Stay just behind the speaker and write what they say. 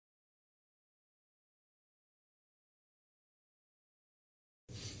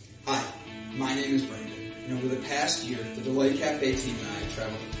name is Brandon, and over the past year, the Delight Cafe team and I have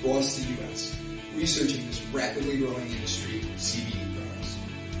traveled across the U.S. researching this rapidly growing industry of CBD products.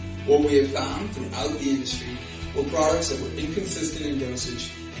 What we have found throughout the industry were products that were inconsistent in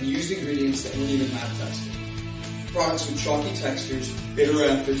dosage and used ingredients that weren't even lab tested. Products with chalky textures, bitter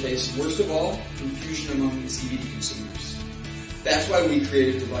aftertaste, and worst of all, confusion among the CBD consumers. That's why we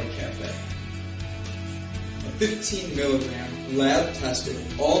created Delight Cafe. A 15 milligram, lab-tested,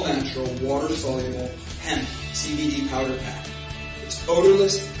 all-natural, water-soluble hemp CBD powder pack. It's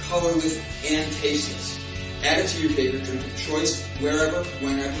odorless, colorless, and tasteless. Add it to your favorite drink of choice, wherever,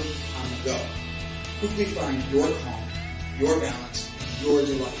 whenever, on the go. Quickly find your calm, your balance, and your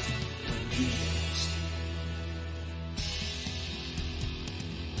delight when you need it most.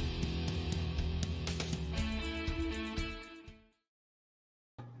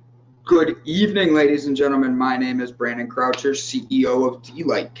 Good evening, ladies and gentlemen. My name is Brandon Croucher, CEO of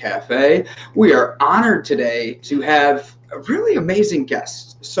Delight Cafe. We are honored today to have a really amazing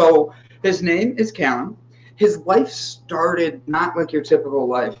guest. So his name is Callen. His life started not like your typical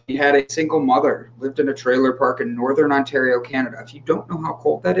life. He had a single mother, lived in a trailer park in Northern Ontario, Canada. If you don't know how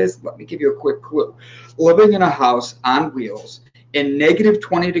cold that is, let me give you a quick clue. Living in a house on wheels in negative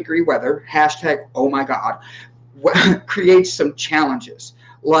 20-degree weather, hashtag oh my God, creates some challenges.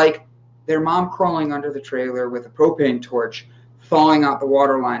 Like their mom crawling under the trailer with a propane torch, thawing out the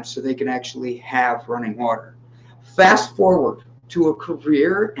water lines so they can actually have running water. Fast forward to a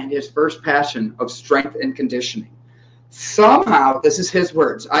career and his first passion of strength and conditioning. Somehow, this is his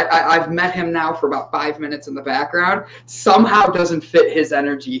words, I've met him now for about 5 minutes in the background, somehow doesn't fit his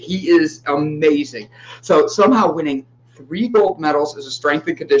energy. He is amazing. So somehow winning 3 gold medals as a strength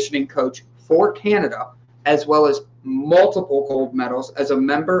and conditioning coach for Canada, as well as multiple gold medals as a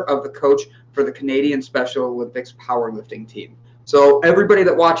member of the coach for the Canadian Special Olympics powerlifting team. So everybody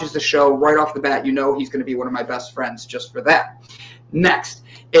that watches the show, right off the bat, you know he's going to be one of my best friends just for that. Next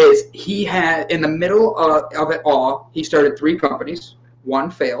is he had, in the middle of it all, he started 3 companies. 1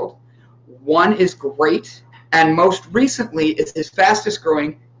 failed. 1 is great. And most recently, it's his fastest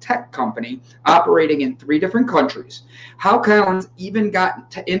growing tech company operating in 3 different countries. How Callen even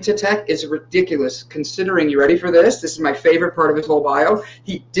got into tech is ridiculous considering, you ready for this? This is my favorite part of his whole bio.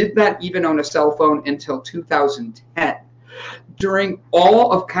 He did not even own a cell phone until 2010. During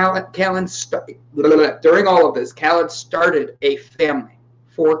all of Callen started a family,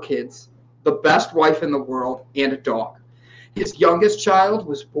 4 kids, the best wife in the world, and a dog. His youngest child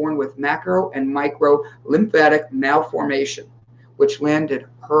was born with macro and micro lymphatic malformation, which landed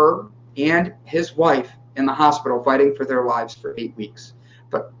her and his wife in the hospital fighting for their lives for 8 weeks.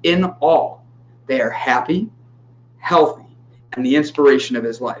 But in all, they are happy, healthy, and the inspiration of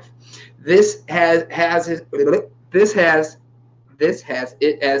his life. This as an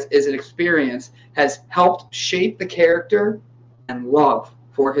experience has helped shape the character and love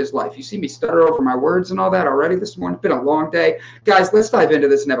for his life. You see me stutter over my words and all that already this morning. It's been a long day. Guys, let's dive into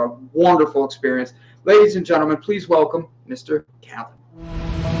this and have a wonderful experience. Ladies and gentlemen, please welcome Mr. Callen.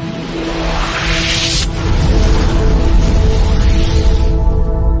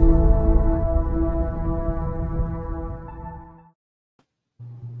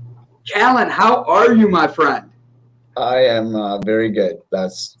 Callen, how are you, my friend? I am very good.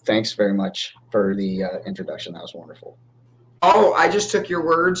 Thanks very much for the introduction. That was wonderful. Oh, I just took your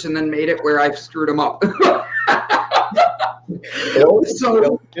words and then made it where I screwed them up.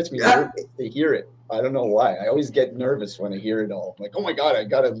 It gets me nervous to hear it. I don't know why. I always get nervous when I hear it all. I'm like, oh my God, I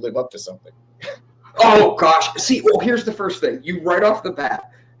got to live up to something. Oh gosh. See, well, here's the first thing. You right off the bat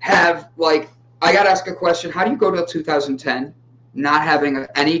have I got to ask a question. How do you go to 2010 not having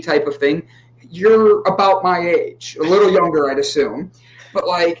any type of thing? You're about my age, a little younger, I'd assume. But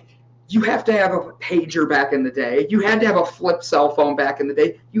you have to have a pager back in the day. You had to have a flip cell phone back in the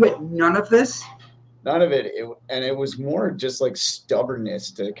day. You had none of this? None of it. And it was more just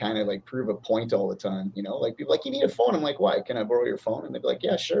stubbornnness to kind of prove a point all the time. You know, people you need a phone. I'm like, why? Can I borrow your phone? And they'd be like,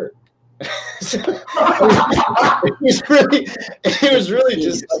 yeah, sure. It was really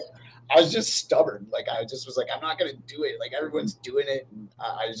just I was just stubborn. I just was I'm not going to do it. Everyone's doing it. And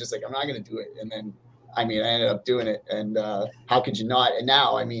I was just I'm not going to do it. And then, I ended up doing it. And how could you not? And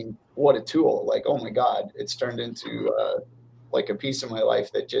now, what a tool. Oh my God, it's turned into a piece of my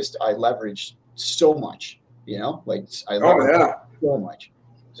life that just I leveraged so much, I leveraged so much.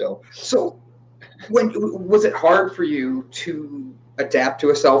 So when was it hard for you to adapt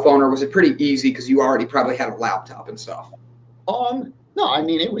to a cell phone, or was it pretty easy because you already probably had a laptop and stuff? No,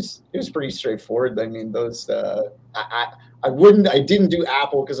 it was pretty straightforward. Those I didn't do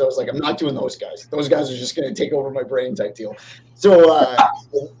Apple because I was like, I'm not doing those guys. Those guys are just going to take over my brain type deal. So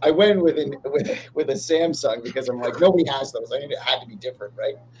I went with a Samsung because I'm like, nobody has those. It had to be different,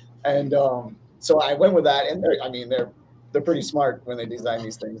 right? And so I went with that, and they're pretty smart when they design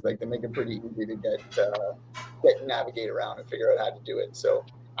these things. Like, they make it pretty easy to get navigate around and figure out how to do it. So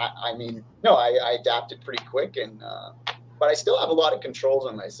I adapted pretty quick, and but I still have a lot of controls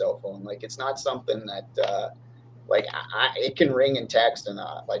on my cell phone. Like, it's not something that like it can ring and text, and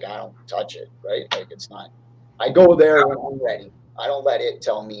like I don't touch it, right? Like, it's not. I go there when I'm ready. I don't let it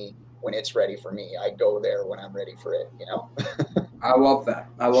tell me when it's ready for me. I go there when I'm ready for it. I love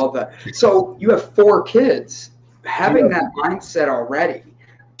that. So you have 4 kids. Having that mindset already,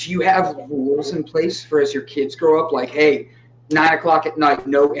 do you have rules in place for as your kids grow up? Like, hey, 9 o'clock at night,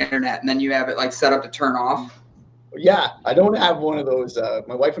 no internet, and then you have it like set up to turn off? Yeah, I don't have one of those.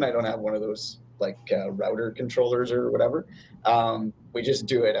 My wife and I don't have one of those like router controllers or whatever. We just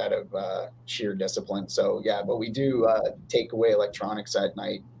do it out of sheer discipline. So yeah, but we do take away electronics at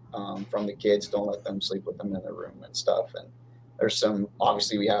night from the kids. Don't let them sleep with them in their room and stuff. And there's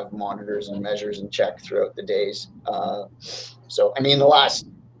obviously we have monitors and measures and check throughout the days. So, I mean, the last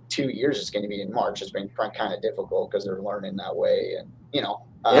 2 years, it's going to be in March. It's been kind of difficult because they're learning that way, and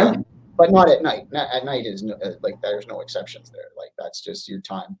but not at night. At night is like, there's no exceptions there. Like, that's just your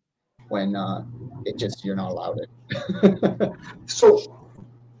time when you're not allowed it. So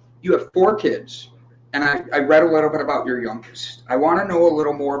you have 4 kids, and I read a little bit about your youngest. I want to know a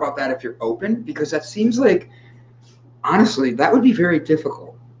little more about that if you're open, because that seems like, honestly, that would be very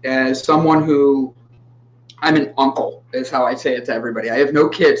difficult. As someone who, I'm an uncle, is how I say it to everybody. I have no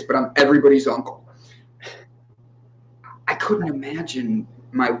kids, but I'm everybody's uncle. I couldn't imagine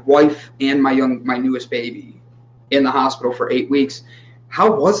my wife and my newest baby in the hospital for 8 weeks. How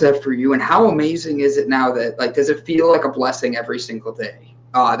was that for you, and how amazing is it now that, like, does it feel like a blessing every single day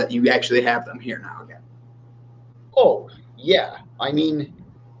that you actually have them here now again? Oh, yeah. I mean,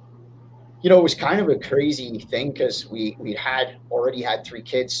 it was kind of a crazy thing because we already had 3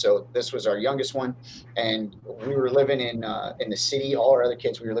 kids. So this was our youngest one, and we were living in the city. All our other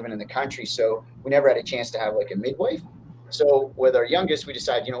kids, we were living in the country. So we never had a chance to have like a midwife. So with our youngest, we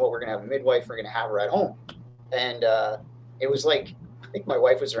decided, you know what, we're going to have a midwife. We're going to have her at home. And it was like, I think my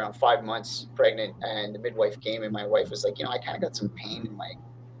wife was around 5 months pregnant, and the midwife came, and my wife was like, I kind of got some pain in my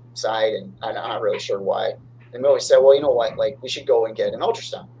side, and I'm not really sure why. And the midwife said, well, you know what, like, we should go and get an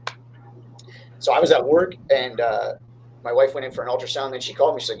ultrasound. So I was at work, and my wife went in for an ultrasound. Then she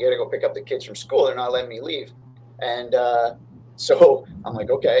called me. She said, you got to go pick up the kids from school. They're not letting me leave. And so I'm like,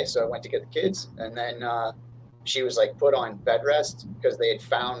 okay. So I went to get the kids. And then she was like put on bed rest because they had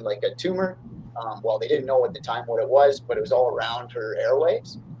found like a tumor. Well, they didn't know at the time what it was, but it was all around her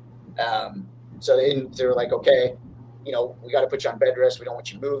airways. So they were like, okay, we got to put you on bed rest. We don't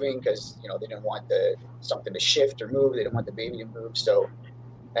want you moving because, they didn't want something to shift or move. They didn't want the baby to move. So,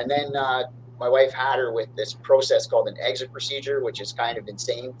 and then my wife had her with this process called an exit procedure, which is kind of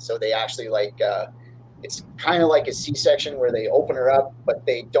insane. So they actually it's kind of like a C-section where they open her up, but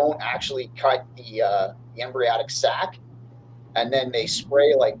they don't actually cut the embryonic sac. And then they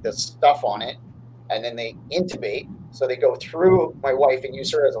spray like the stuff on it, and then they intubate. So they go through my wife and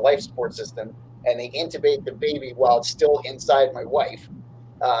use her as a life support system, and they intubate the baby while it's still inside my wife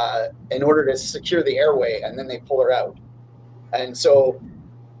in order to secure the airway, and then they pull her out. And so,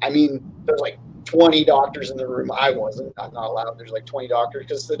 I mean, there's like 20 doctors in the room. I'm not allowed. There's like 20 doctors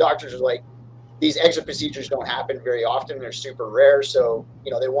because the doctors are like, these exit procedures don't happen very often. They're super rare. So,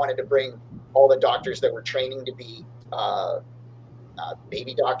 they wanted to bring all the doctors that were training to be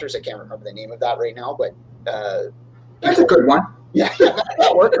baby doctors. I can't remember the name of that right now, but that's a good one. Yeah,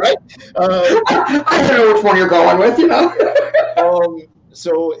 that worked, right? I don't know which one you're going with,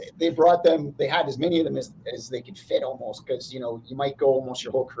 So they brought them. They had as many of them as they could fit, almost, because you might go almost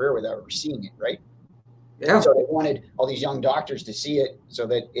your whole career without ever seeing it, right? Yeah. So they wanted all these young doctors to see it, so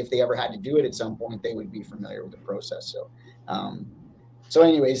that if they ever had to do it at some point, they would be familiar with the process. So,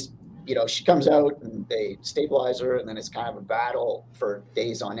 anyways, she comes out and they stabilize her, and then it's kind of a battle for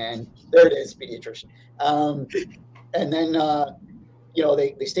days on end. There it is, pediatrician. And then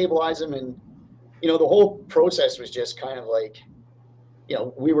they stabilize them, and the whole process was just kind of like,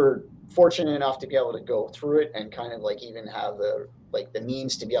 we were fortunate enough to be able to go through it and kind of like even have the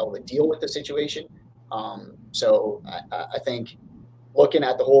means to be able to deal with the situation. So I think looking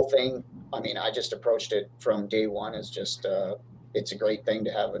at the whole thing, I mean, I just approached it from day one as just, it's a great thing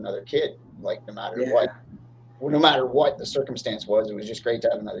to have another kid, like no matter what the circumstance was, it was just great to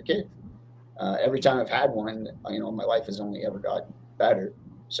have another kid. Every time I've had one, my life has only ever gotten better.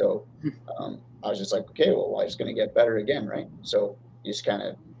 So I was just like, okay, well, life's going to get better again, right? So just kind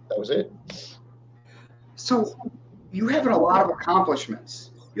of, that was it. So you have a lot of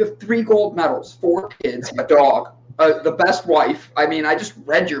accomplishments. You have 3 gold medals, 4 kids, a dog, the best wife. I mean, I just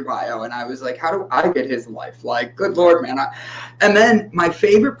read your bio and I was like, how do I get his life? Like, good Lord, man. And then my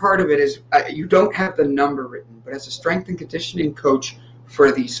favorite part of it is you don't have the number written, but as a strength and conditioning coach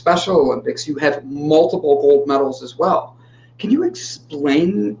for the Special Olympics, you have multiple gold medals as well. Can you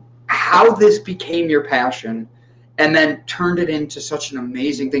explain how this became your passion and then turned it into such an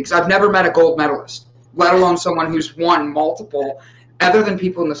amazing thing? Because I've never met a gold medalist, let alone someone who's won multiple, other than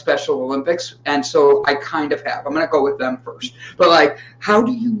people in the Special Olympics. And so I kind of have. I'm going to go with them first. But, like, how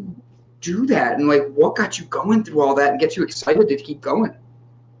do you do that? And, like, what got you going through all that and get you excited to keep going?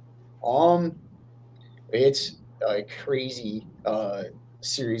 It's a crazy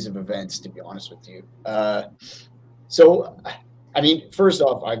series of events, to be honest with you. So, I mean, first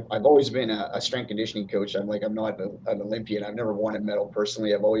off, I've always been a strength conditioning coach. I'm not an Olympian. I've never won a medal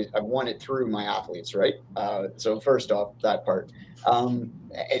personally. I've won it through my athletes, right? So first off, that part.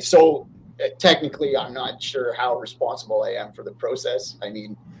 So technically, I'm not sure how responsible I am for the process. I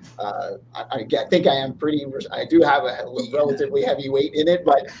mean, I think I am I do have a relatively heavy weight in it,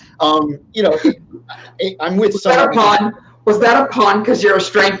 but I'm with someone. Was that a pun? Because you're a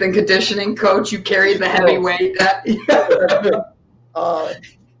strength and conditioning coach, you carry the heavy weight.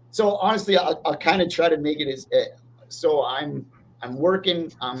 So honestly, I'll kind of try to make it as. So I'm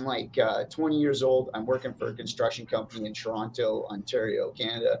working. I'm like 20 years old. I'm working for a construction company in Toronto, Ontario,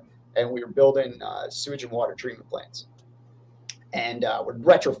 Canada, and we were building sewage and water treatment plants, and we're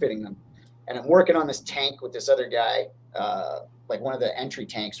retrofitting them. And I'm working on this tank with this other guy, like one of the entry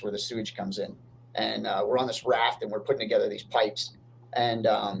tanks where the sewage comes in. And we're on this raft and we're putting together these pipes. And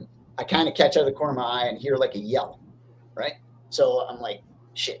I kind of catch out of the corner of my eye and hear like a yell, right? So I'm like,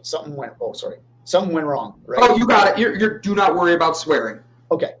 shit, something went wrong, right? Oh, you got it. You're do not worry about swearing.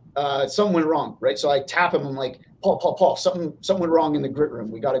 Okay. Something went wrong, right? So I tap him. I'm like, Paul, something went wrong in the grit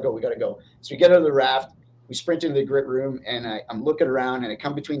room. We got to go. So we get out of the raft. We sprint into the grit room and I'm looking around and I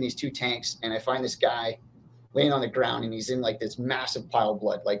come between these 2 tanks and I find this guy laying on the ground and he's in like this massive pile of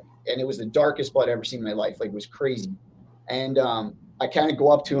blood, and it was the darkest blood I've ever seen in my life. Like, it was crazy. And I kind of go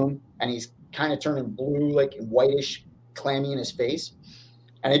up to him and he's kind of turning blue, like whitish, clammy in his face.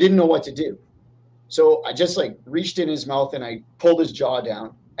 And I didn't know what to do. So I just like reached in his mouth and I pulled his jaw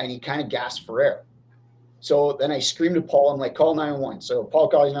down and he kind of gasped for air. So then I screamed to Paul, I'm like, call 911. So Paul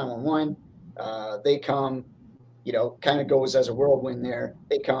calls 911. They come, kind of goes as a whirlwind there.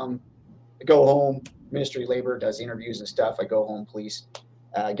 They come, I go home. Ministry of Labor does interviews and stuff. I go home, police.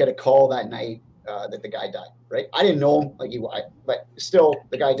 Get a call that night that the guy died, right? I didn't know him, but still,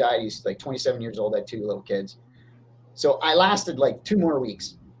 the guy died. He's like 27 years old, had 2 little kids. So I lasted like 2 more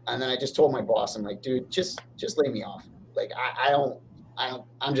weeks. And then I just told my boss, I'm like, dude, just lay me off. Like, I'm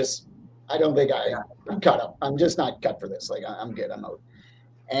cut up. I'm just not cut for this. Like, I'm good. I'm out.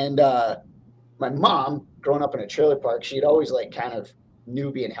 And my mom, growing up in a trailer park, she'd always like kind of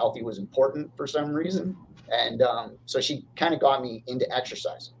knew being healthy was important for some reason. And so she kind of got me into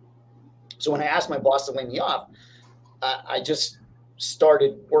exercise. So when I asked my boss to lay me off, I just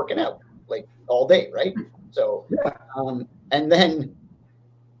started working out like all day, right? So, and then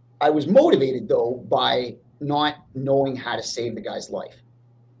I was motivated though by not knowing how to save the guy's life.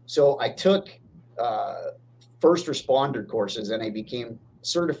 So I took first responder courses and I became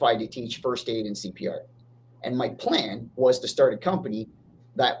certified to teach first aid and CPR. And my plan was to start a company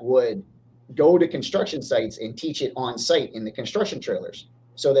that would go to construction sites and teach it on site in the construction trailers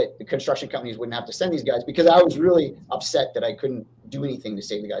so that the construction companies wouldn't have to send these guys, because I was really upset that I couldn't do anything to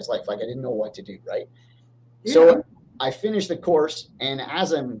save the guy's life. Like, I didn't know what to do, right? Yeah. So I finished the course, and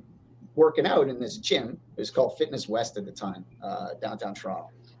as I'm working out in this gym, it was called Fitness West at the time, downtown Toronto.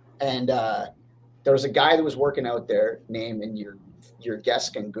 And there was a guy that was working out there named, and your guests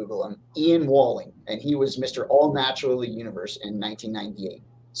can Google him, Ian Walling, and he was Mr. All Natural of the Universe in 1998.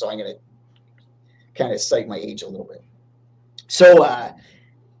 So I'm going to kind of cite my age a little bit. So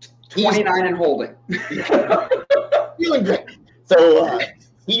 29 and holding. Feeling great. So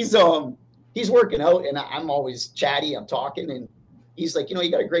he's working out, and I'm always chatty. I'm talking, and he's like, you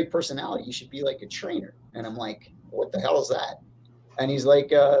got a great personality. You should be like a trainer. And I'm like, what the hell is that? And he's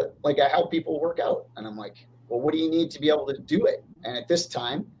like I help people work out. And I'm like, well, what do you need to be able to do it? And at this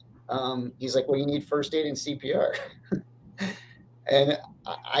time, he's like, well, you need first aid and CPR. And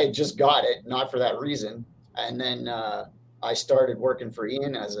I just got it, not for that reason. And then I started working for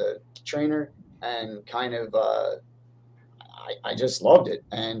Ian as a trainer, and kind of I just loved it.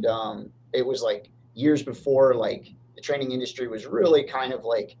 And it was like years before like the training industry was really kind of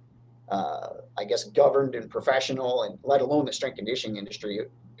like, I guess, governed and professional, and let alone the strength conditioning industry,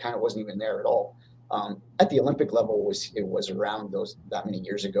 it kind of wasn't even there at all. At the Olympic level, it was around that many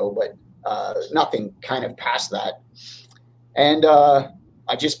years ago, but nothing kind of past that. And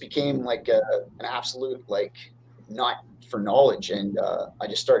I just became like an absolute like nut for knowledge, and I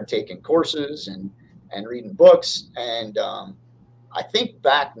just started taking courses and reading books. And I think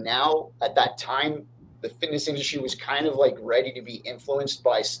back now, at that time, the fitness industry was kind of like ready to be influenced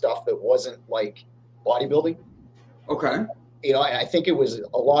by stuff that wasn't like bodybuilding. Okay. You know, I think a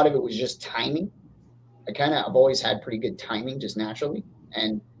lot of it was just timing. I've always had pretty good timing just naturally,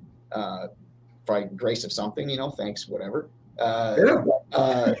 and by grace of something, you know, thanks, whatever.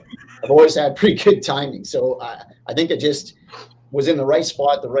 I've always had pretty good timing. So I think it just was in the right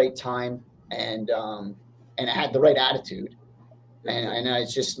spot at the right time, and I had the right attitude. And I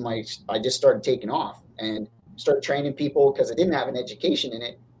just started taking off and started training people because I didn't have an education in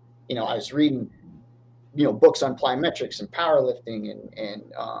it. You know, I was reading, you know, books on plyometrics and powerlifting and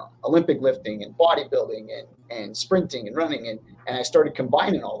Olympic lifting and bodybuilding and sprinting and running. And I started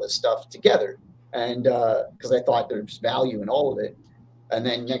combining all this stuff together. And because I thought there's value in all of it. And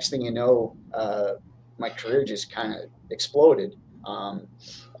then next thing you know, my career just kind of exploded.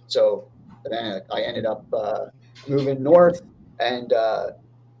 So then I ended up moving north and,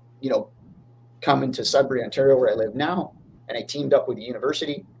 you know, coming to Sudbury, Ontario, where I live now. And I teamed up with the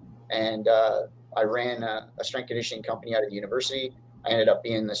university, and I ran a strength conditioning company out of the university. I ended up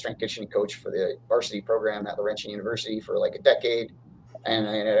being the strength conditioning coach for the varsity program at Laurentian University for like a decade. And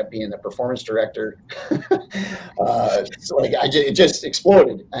I ended up being the performance director. So like it just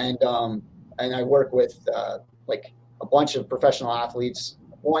exploded. And I work with like a bunch of professional athletes.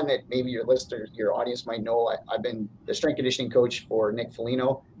 One that maybe your listener, your audience might know, I've been the strength conditioning coach for Nick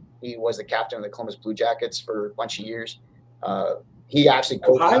Foligno. He was the captain of the Columbus Blue Jackets for a bunch of years. He actually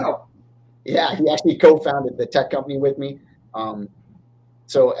co-founded the tech company with me.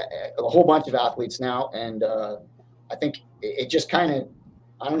 So a whole bunch of athletes now. And I think it just kind of,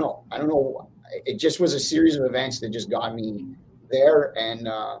 I don't know. It just was a series of events that just got me there, and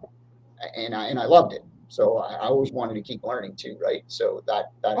I loved it. So I always wanted to keep learning too, right? So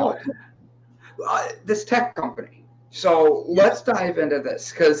that helped. This tech company. So let's dive into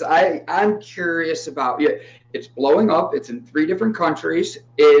this, because I'm curious about it. It's blowing up. It's in 3 different countries.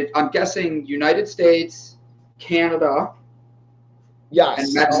 I'm guessing United States, Canada, yes,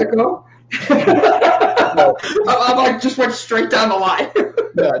 and Mexico. No. I'm like just went straight down the line.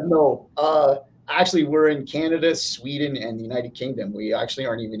 Yeah, no. Actually, we're in Canada, Sweden, and the United Kingdom. We actually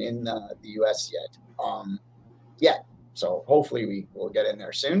aren't even in the US yet. So hopefully we will get in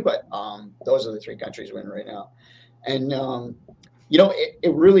there soon. But those are the 3 countries we're in right now. And you know,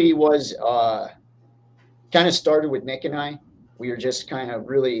 it really was kind of started with Nick and I. We were just kind of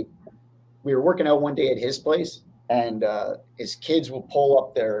we were working out one day at his place. And his kids will pull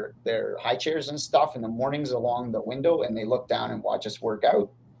up their high chairs and stuff in the mornings along the window, and they look down and watch us work out.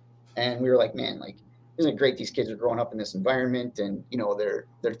 And we were like, man, like, isn't it great? These kids are growing up in this environment, and you know,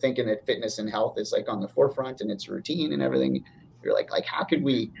 they're thinking that fitness and health is like on the forefront, and it's routine and everything. We were like, how could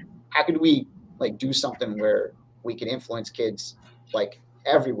we like do something where we could influence kids like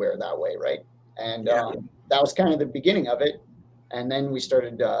everywhere that way, right? And that was kind of the beginning of it. And then we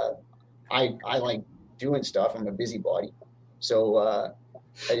started. I like doing stuff. I'm a busybody, so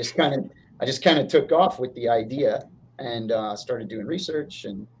I just kind of took off with the idea and started doing research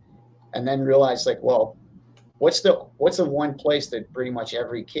and then realized, like, well, what's the one place that pretty much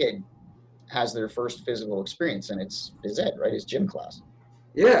every kid has their first physical experience, and it's phys ed, right? It's gym class.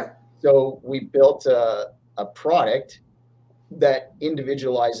 Yeah. So we built a product that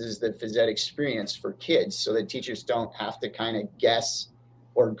individualizes the phys ed experience for kids, so that teachers don't have to kind of guess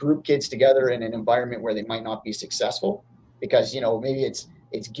or group kids together in an environment where they might not be successful, because, you know, maybe it's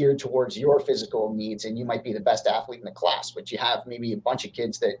geared towards your physical needs and you might be the best athlete in the class, but you have maybe a bunch of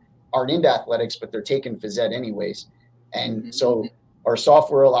kids that aren't into athletics, but they're taking phys ed anyways. And so our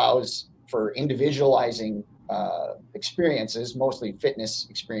software allows for individualizing experiences, mostly fitness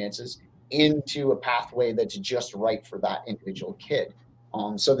experiences, into a pathway that's just right for that individual kid,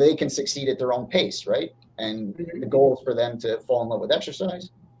 so they can succeed at their own pace, right? And the goal is for them to fall in love with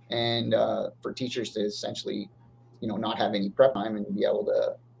exercise, and for teachers to essentially, you know, not have any prep time and be able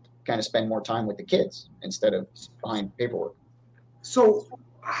to kind of spend more time with the kids instead of behind paperwork. So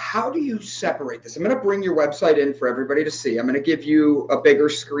how do you separate this? I'm going to bring your website in for everybody to see. I'm going to give you a bigger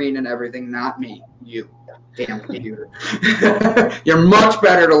screen and everything, not me, you. Damn computer. You're much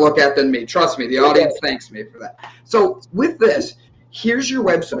better to look at than me. Trust me, the audience thanks me for that. So with this, here's your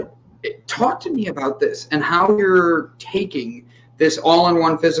website. talk to me about this and how you're taking this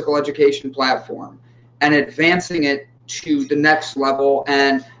all-in-one physical education platform and advancing it to the next level,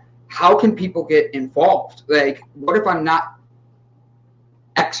 and how can people get involved? Like, what if I'm not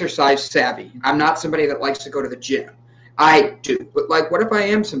exercise savvy? I'm not somebody that likes to go to the gym. I do, but like, what if I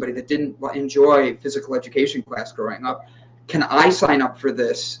am somebody that didn't enjoy physical education class growing up? Can I sign up for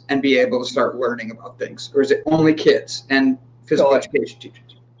this and be able to start learning about things, or is it only kids and physical education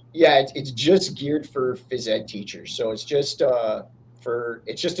teachers? Yeah, it's just geared for phys ed teachers. So it's just a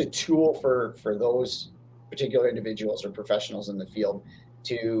tool for those particular individuals or professionals in the field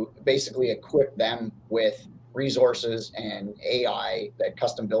to basically equip them with resources and AI that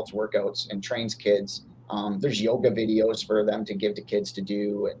custom builds workouts and trains kids. There's yoga videos for them to give to kids to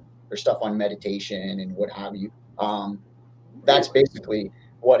do, and there's stuff on meditation and what have you. That's basically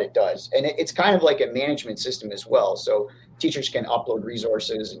what it does. And it's kind of like a management system as well. So teachers can upload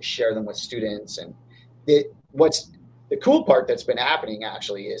resources and share them with students. And what's the cool part that's been happening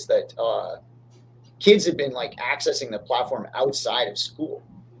actually is that kids have been like accessing the platform outside of school.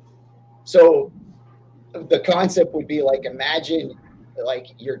 So the concept would be like, imagine like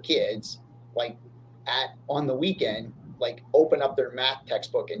your kids like on the weekend, like open up their math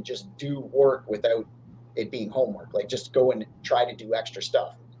textbook and just do work without it being homework, like just go and try to do extra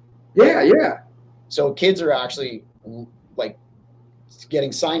stuff. Yeah. So kids are actually like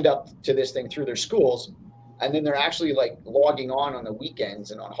getting signed up to this thing through their schools, and then they're actually like logging on the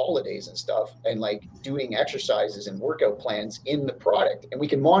weekends and on holidays and stuff, and like doing exercises and workout plans in the product, and we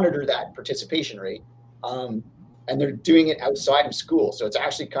can monitor that participation rate. And they're doing it outside of school, so it's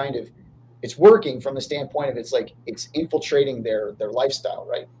actually it's working from the standpoint of it's infiltrating their lifestyle,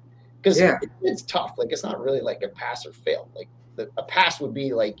 right? Because it's tough. Like, it's not really like a pass or fail. Like a pass would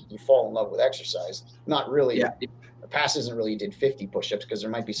be like you fall in love with exercise. Not really. Yeah. A pass isn't really you did 50 push-ups, because there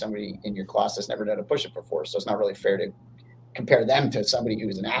might be somebody in your class that's never done a push-up before. So it's not really fair to compare them to somebody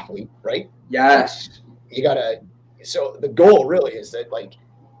who's an athlete, right? Yes. So the goal really is that like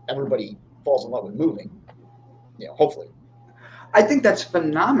everybody falls in love with moving, hopefully. I think that's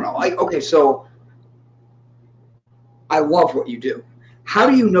phenomenal. So I love what you do. How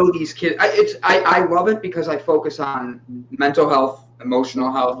do you know these kids? I love it because I focus on mental health,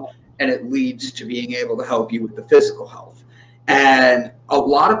 emotional health, and it leads to being able to help you with the physical health. And a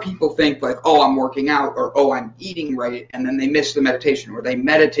lot of people think like, oh, I'm working out, or oh, I'm eating right, and then they miss the meditation, or they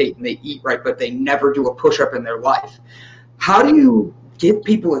meditate and they eat right, but they never do a push-up in their life. How do you get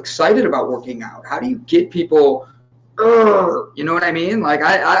people excited about working out? How do you get people, you know what I mean? Like,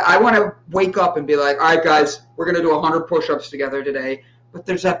 I want to wake up and be like, all right, guys, we're going to do 100 push-ups together today, but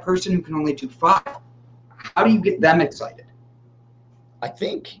there's that person who can only do 5. How do you get them excited? I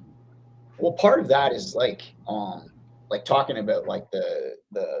think, well, part of that is like talking about like the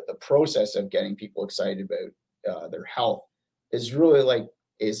process of getting people excited about their health is really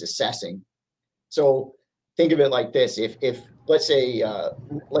is assessing. So think of it like this. If let's say,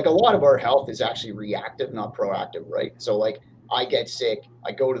 like a lot of our health is actually reactive, not proactive, right? So like I get sick,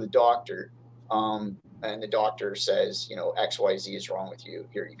 I go to the doctor, and the doctor says, XYZ is wrong with you.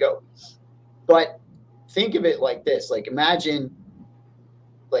 Here you go. But think of it like this. Like, imagine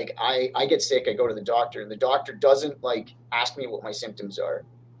like I get sick, I go to the doctor, and the doctor doesn't like ask me what my symptoms are.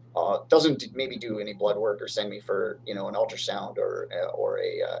 Doesn't maybe do any blood work or send me for, an ultrasound or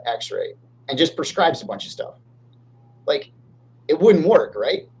a X-ray, and just prescribes a bunch of stuff. Like, it wouldn't work,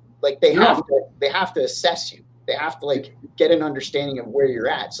 right? Like they have to assess you. They have to like get an understanding of where you're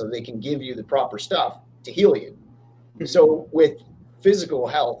at so they can give you the proper stuff to heal you. So with physical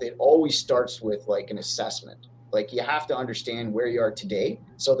health, it always starts with like an assessment. Like, you have to understand where you are today,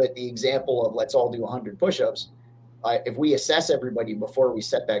 so that the example of let's all do 100 push-ups, if we assess everybody before we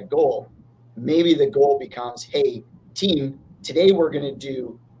set that goal, maybe the goal becomes, hey, team, today we're going to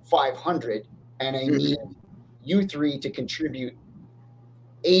do 500, and I need you 3 to contribute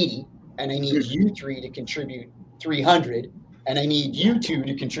 80, and I need you 3 to contribute 300, and I need you 2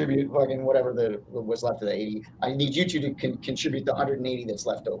 to contribute fucking whatever was left of the 80. I need you 2 to contribute the 180 that's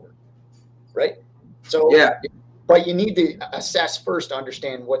left over, right? So yeah. But you need to assess first to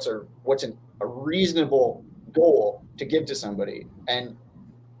understand what's a reasonable goal to give to somebody, and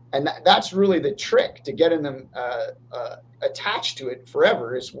that's really the trick to getting them attached to it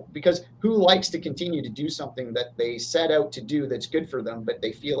forever, is because who likes to continue to do something that they set out to do that's good for them, but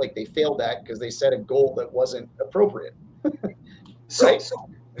they feel like they failed at because they set a goal that wasn't appropriate. Right?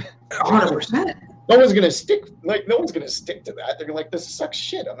 100%. No one's gonna stick to that. They're like, this sucks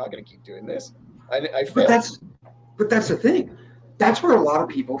shit. I'm not gonna keep doing this. I failed. But that's the thing. that's where a lot of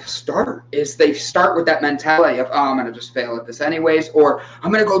people start, is they start with that mentality of, oh, I'm going to just fail at this anyways, or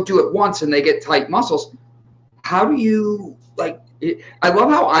I'm going to go do it once, and they get tight muscles. How do you, I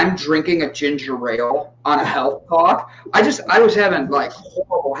love how I'm drinking a ginger ale on a health talk. I was having like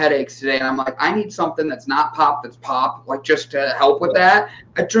horrible headaches today, and I'm like, I need something that's not pop, that's pop, like just to help with that.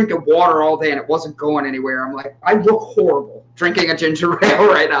 I drinking water all day and it wasn't going anywhere. I'm like, I look horrible drinking a ginger ale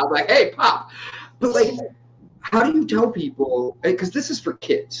right now. I'm like, hey, pop. But like, how do you tell people, because this is for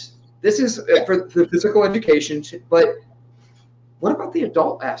kids, this is for the physical education, but what about the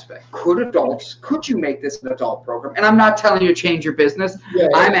adult aspect? Could you make this an adult program? And I'm not telling you to change your business.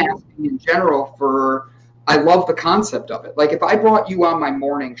 I'm asking in general I love the concept of it. Like if I brought you on my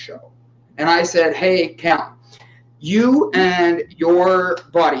morning show and I said, hey, Callen, you and your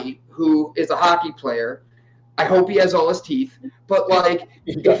buddy who is a hockey player, I hope he has all his teeth, but like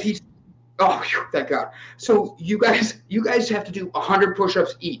if he's, oh, thank God. So you guys have to do 100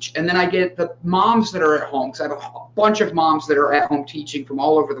 push-ups each. And then I get the moms that are at home, because I have a bunch of moms that are at home teaching from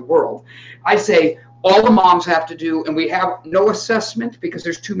all over the world. I say all the moms have to do, and we have no assessment because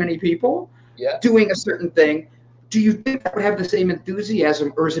there's too many people doing a certain thing. Do you think that would have the same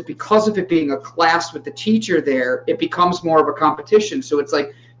enthusiasm, or is it because of it being a class with the teacher there, it becomes more of a competition? So it's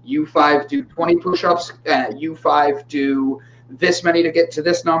like you 5 do 20 push-ups, you 5 do this many to get to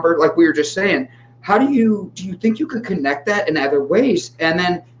this number, like we were just saying. How do you think you could connect that in other ways? And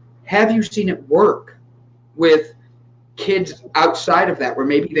then have you seen it work with kids outside of that, where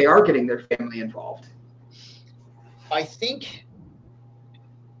maybe they are getting their family involved? I think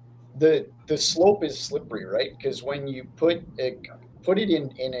the slope is slippery, right? Because when you put it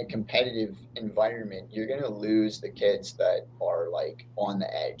in a competitive environment, you're going to lose the kids that are like on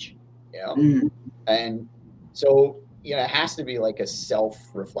the edge, And so, it has to be like a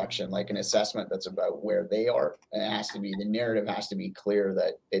self-reflection, like an assessment that's about where they are. And the narrative has to be clear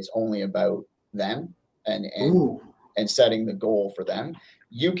that it's only about them and setting the goal for them.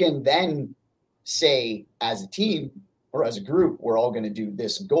 You can then say, as a team or as a group, we're all going to do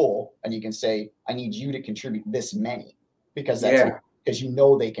this goal. And you can say, I need you to contribute this many, because because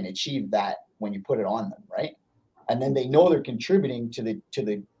they can achieve that when you put it on them, right? And then they know they're contributing to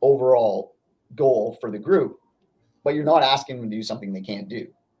the overall goal for the group. But you're not asking them to do something they can't do.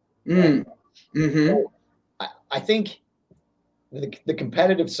 Right? So I think the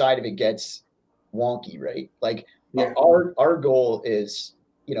competitive side of it gets wonky, right? Like our goal is,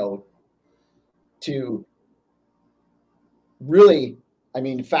 to really,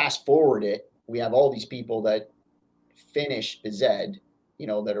 fast forward it. We have all these people that finish phys ed,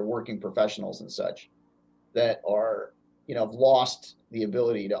 that are working professionals and such, that are, have lost the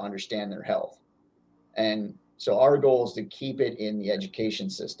ability to understand their health. And so our goal is to keep it in the education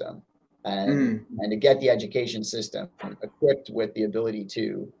system and to get the education system equipped with the ability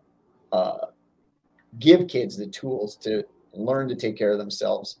to give kids the tools to learn to take care of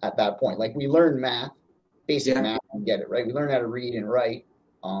themselves at that point. Like we learn math, basic math, and get it, right? We learn how to read and write.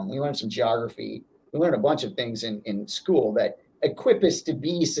 We learn some geography. We learn a bunch of things in school that equip us to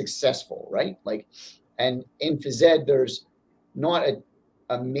be successful, right? Like, and in phys ed, there's not an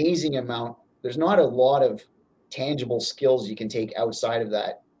amazing amount. There's not a lot of tangible skills you can take outside of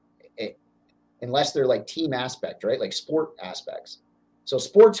that, unless they're like team aspect, right? Like sport aspects. So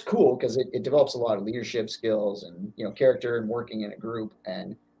sport's cool because it develops a lot of leadership skills and, character and working in a group.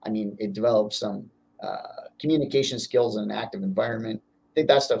 And it develops some communication skills in an active environment. I think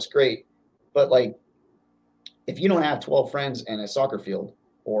that stuff's great. But like, if you don't have 12 friends in a soccer field,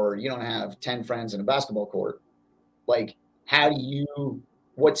 or you don't have 10 friends in a basketball court, like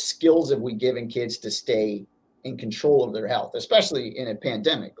what skills have we given kids to stay in control of their health, especially in a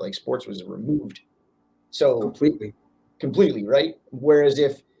pandemic? Like sports was removed. So completely, right? Whereas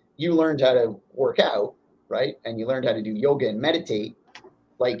if you learned how to work out, right, and you learned how to do yoga and meditate,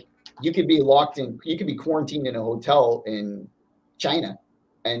 like you could be quarantined in a hotel in China,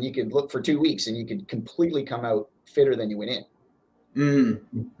 and you could look for 2 weeks and you could completely come out fitter than you went in.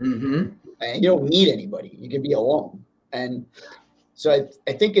 And you don't need anybody. You can be alone. And so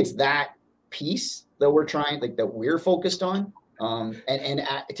I think it's that piece that we're trying, like that we're focused on. And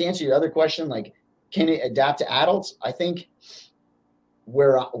to answer your other question, like, can it adapt to adults? I think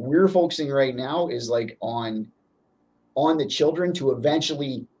where we're focusing right now is like on the children to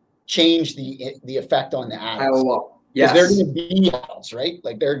eventually change the effect on the adults. Yes. They're going to be adults, right?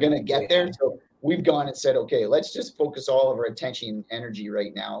 Like they're going to get there. So we've gone and said, okay, let's just focus all of our attention and energy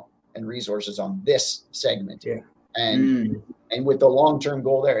right now and resources on this segment. Yeah. And with the long-term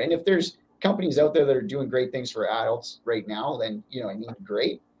goal there. And if there's companies out there that are doing great things for adults right now, then,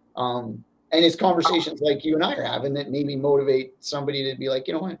 great. And it's conversations like you and I are having that maybe motivate somebody to be like,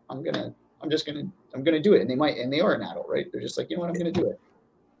 you know what, I'm gonna do it. And they are an adult, right? They're just like, you know what, I'm gonna do it.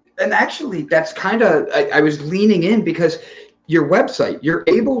 And actually, that's kind of, I was leaning in because your website, you're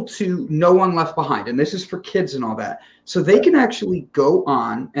able to No One Left Behind, and this is for kids and all that. So they can actually go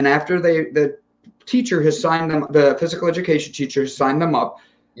on, and after the teacher has signed them, the physical education teacher has signed them up,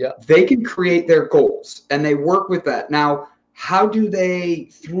 they can create their goals, and they work with that. Now, how do they,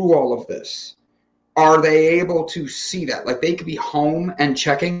 through all of this, are they able to see that? Like, they could be home and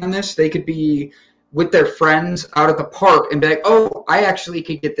checking on this. They could be with their friends out at the park and be like, oh, I actually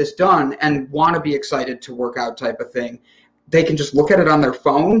could get this done and want to be excited to work out type of thing. They can just look at it on their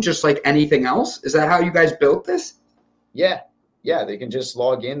phone, just like anything else. Is that how you guys built this? Yeah. They can just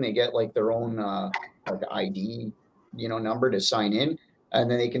log in. They get like their own like ID, number to sign in, and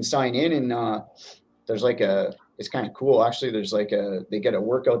then they can sign in. And there's like it's kind of cool actually. There's like they get a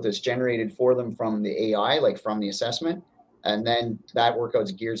workout that's generated for them from the AI, like from the assessment, and then that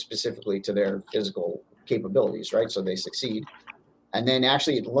workout's geared specifically to their physical capabilities, right? So they succeed, and then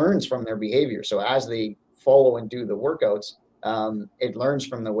actually it learns from their behavior. So as they follow and do the workouts, it learns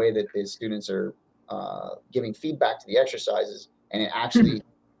from the way that the students are giving feedback to the exercises, and it actually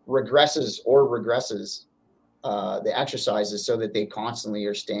regresses the exercises so that they constantly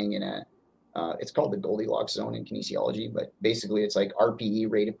are staying in it's called the Goldilocks zone in kinesiology, but basically it's like RPE,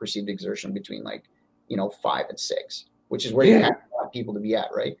 rate of perceived exertion, between 5 and 6, which is where you kind of want people to be at,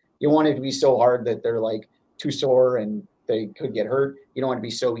 right? You want it to be so hard that they're like too sore and they could get hurt. You don't want it to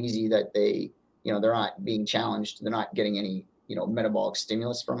be so easy that they, they're not being challenged. They're not getting any, metabolic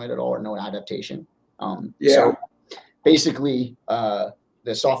stimulus from it at all, or no adaptation. So basically, the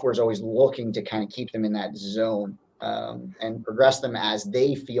software is always looking to kind of keep them in that zone and progress them as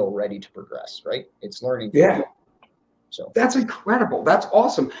they feel ready to progress, right? It's learning. So that's incredible. That's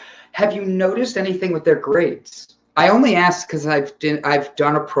awesome. Have you noticed anything with their grades? I only asked because I've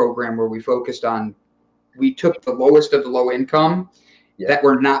done a program where we took the lowest of the low income that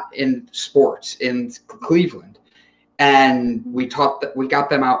were not in sports in Cleveland. And we got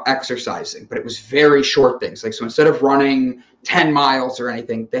them out exercising, but it was very short things. Like, so instead of running 10 miles or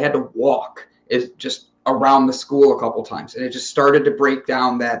anything, they had to walk just around the school a couple times. And it just started to break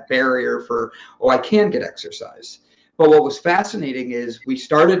down that barrier for, I can get exercise. But what was fascinating is we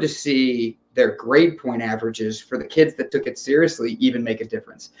started to see their grade point averages for the kids that took it seriously even make a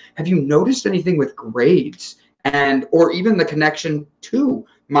difference. Have you noticed anything with grades or even the connection to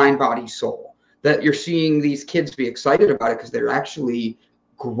mind, body, soul? That you're seeing these kids be excited about it because they're actually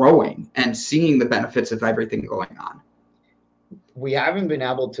growing and seeing the benefits of everything going on? We haven't been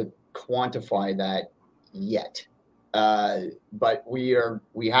able to quantify that yet, but we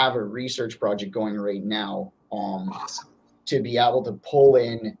have a research project going right now awesome. To be able to pull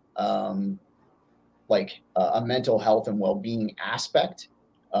in a mental health and well-being aspect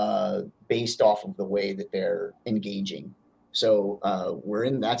based off of the way that they're engaging. So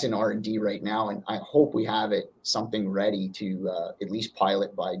that's in R&D right now, and I hope we have something ready to at least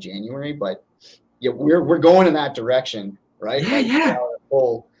pilot by January. But we're going in that direction, right?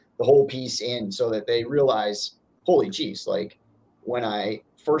 Pull the whole piece in so that they realize, holy geez, like when I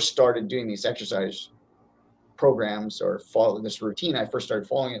first started doing these exercise programs or follow this routine, I first started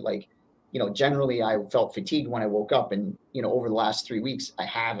following it. Generally I felt fatigued when I woke up, and over the last 3 weeks I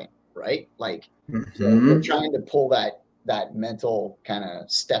haven't, right? So we're trying to pull that mental kind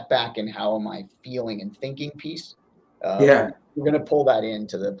of step back and how am I feeling and thinking piece. We're going to pull that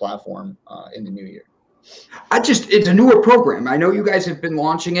into the platform in the new year. It's a newer program. I know you guys have been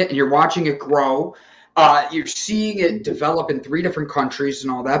launching it and you're watching it grow. You're seeing it develop in 3 different countries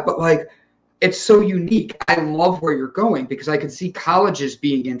and all that, but it's so unique. I love where you're going because I can see colleges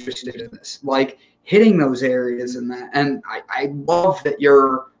being interested in this, hitting those areas and that. And I love that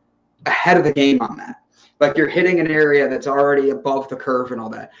you're ahead of the game on that. You're hitting an area that's already above the curve and all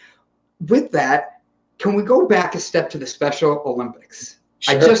that. With that, can we go back a step to the Special Olympics?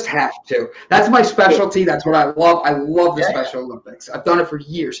 Sure. I just have to. That's my specialty. That's what I love. I love the Special Olympics. I've done it for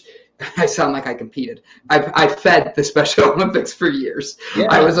years. I sound like I competed. I fed the Special Olympics for years. Yeah.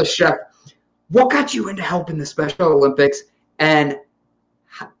 I was a chef. What got you into helping the Special Olympics? And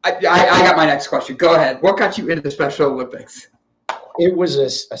I got my next question. Go ahead. What got you into the Special Olympics? It was a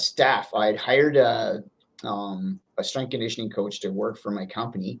staff. I'd hired a strength conditioning coach to work for my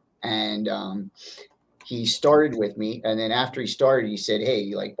company, and he started with me, and then after he started, he said,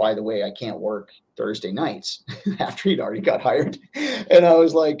 hey, by the way, I can't work Thursday nights after he'd already got hired. And I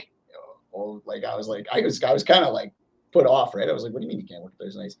was like, I was kind of put off, right? I was like, what do you mean you can't work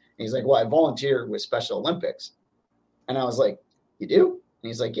Thursday nights? And he's like, well, I volunteer with Special Olympics. And I was like, you do?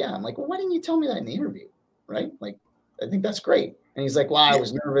 he's like, yeah. I'm like, well, why didn't you tell me that in the interview? Right? Like, I think that's great. And he's like, well, I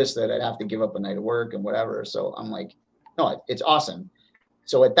was nervous that I'd have to give up a night of work and whatever. So I'm like, no, it's awesome.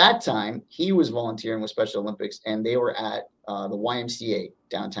 So at that time, he was volunteering with Special Olympics, and they were at the YMCA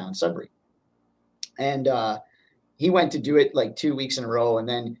downtown Sudbury. And he went to do it like 2 weeks in a row. And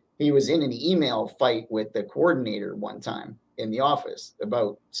then he was in an email fight with the coordinator one time in the office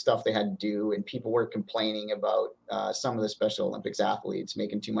about stuff they had to do. And people were complaining about some of the Special Olympics athletes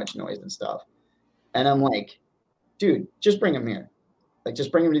making too much noise and stuff. And I'm like, dude, just bring him here. Like,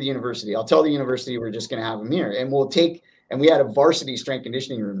 just bring him to the university. I'll tell the university we're just going to have him here. And we had a varsity strength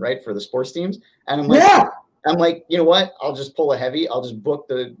conditioning room, right, for the sports teams. And I'm like, you know what? I'll just pull a heavy. I'll just book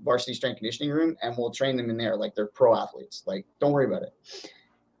the varsity strength conditioning room, and we'll train them in there like they're pro athletes. Like, don't worry about it.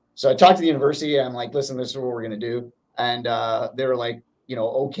 So I talked to the university. And I'm like, listen, this is what we're going to do. And they were like,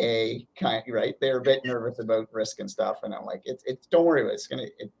 okay, right? They're a bit nervous about risk and stuff. And I'm like, it's don't worry about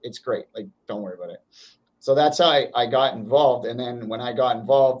it. It's great. Like, don't worry about it. So that's how I got involved. And then when I got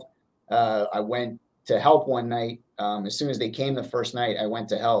involved, I went to help one night. As soon as they came the first night, I went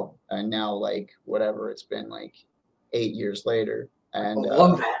to help. And now, like, whatever, it's been like 8 years later. And I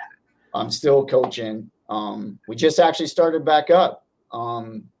love that. I'm still coaching. We just actually started back up.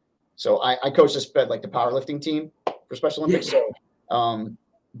 So I coach the powerlifting team for Special Olympics. Yeah. So,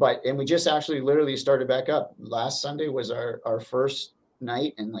 and we just actually literally started back up. Last Sunday was our first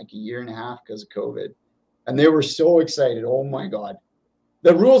night in like a year and a half because of COVID. And they were so excited. Oh my God.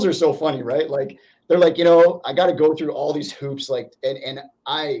 The rules are so funny, right? Like, they're like, I got to go through all these hoops. Like, and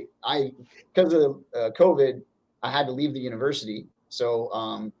I, because of COVID, I had to leave the university.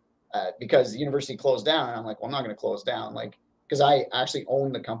 So, because the university closed down, and I'm like, well, I'm not going to close down. Like, because I actually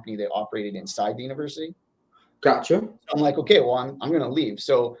owned the company that operated inside the university. Gotcha. So I'm like, okay, well, I'm going to leave.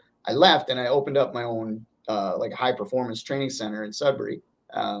 So I left, and I opened up my own, like, high performance training center in Sudbury.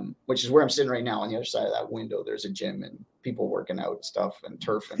 Which is where I'm sitting right now. On the other side of that window, there's a gym and people working out and stuff and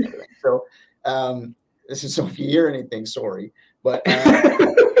turf and everything. So this is, so if you hear anything, sorry. But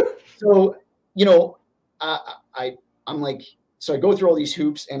so, I'm like, so I go through all these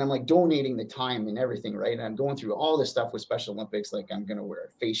hoops, and I'm like donating the time and everything, right? And I'm going through all this stuff with Special Olympics. Like, I'm going to wear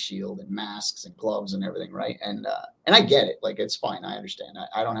a face shield and masks and gloves and everything, right? And I get it. Like, it's fine. I understand.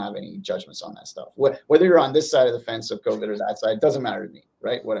 I don't have any judgments on that stuff. Whether you're on this side of the fence of COVID or that side, it doesn't matter to me,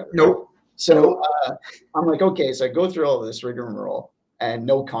 right? Whatever. Nope. So I'm like, okay. So I go through all of this rigmarole and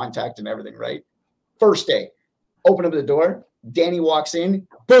no contact and everything, right? First day, open up the door. Danny walks in.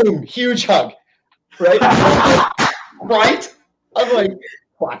 Boom. Huge hug. Right? Right? I'm like,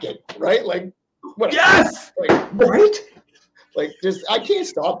 fuck it, right? Like, what? Yes, like, right? Like, just, I can't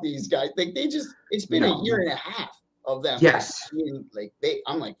stop these guys. Like, it's been a year and a half of them. Yes. Like,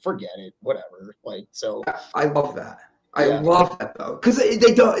 I'm like, forget it, whatever. Like, so. I love that. I love that, though, because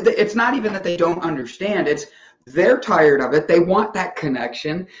they don't. It's not even that they don't understand. It's they're tired of it. They want that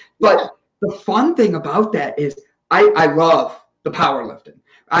connection. But the fun thing about that is, I love the powerlifting.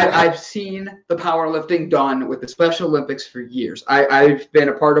 I've seen the powerlifting done with the Special Olympics for years. I've been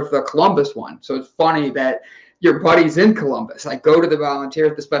a part of the Columbus one. So it's funny that your buddy's in Columbus. I go to the volunteer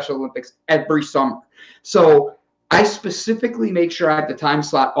at the Special Olympics every summer. So I specifically make sure I have the time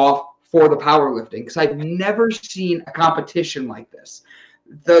slot off for the powerlifting because I've never seen a competition like this.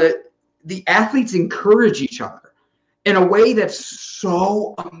 The athletes encourage each other in a way that's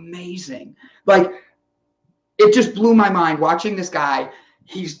so amazing. Like, it just blew my mind watching this guy.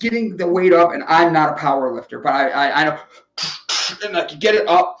 He's getting the weight up, and I'm not a power lifter, but I know, and like you get it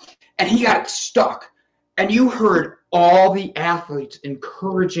up, and he got stuck. And you heard all the athletes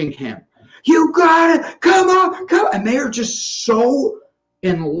encouraging him. You got it, come on. And they are just so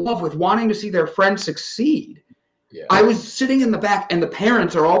in love with wanting to see their friend succeed. Yeah. I was sitting in the back, and the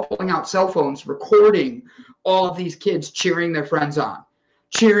parents are all pulling out cell phones, recording all of these kids cheering their friends on,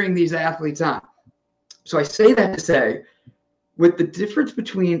 cheering these athletes on. So I say that to say, with the difference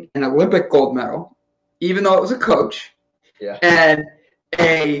between an Olympic gold medal, even though it was a coach, and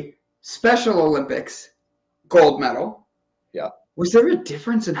a Special Olympics gold medal, was there a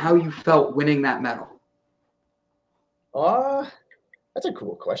difference in how you felt winning that medal? That's a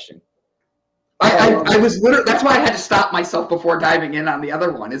cool question. I was literally, that's why I had to stop myself before diving in on the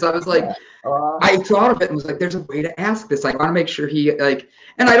other one, is I was like, I thought of it and was like, there's a way to ask this. I want to make sure he, like,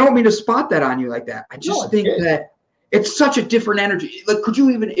 and I don't mean to spot that on you like that. I just think that it's such a different energy. Like, could you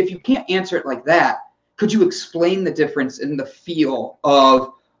even, if you can't answer it like that, could you explain the difference in the feel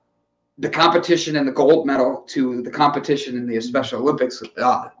of the competition in the gold medal to the competition in the Special Olympics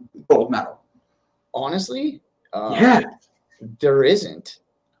gold medal? Honestly, there isn't.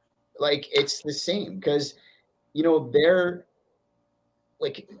 Like, it's the same because,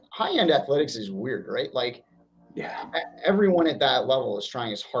 like high-end athletics is weird, right? Like Yeah. everyone at that level is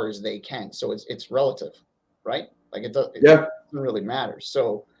trying as hard as they can. So it's relative, right? Like it doesn't really matter.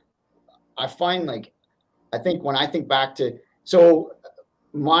 So I find like, I think when I think back to, so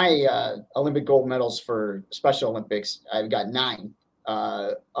my Olympic gold medals for Special Olympics, I've got 9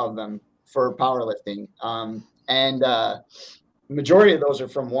 of them for powerlifting. And majority of those are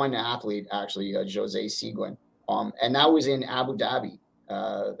from one athlete, actually, Jose Seguin. And that was in Abu Dhabi.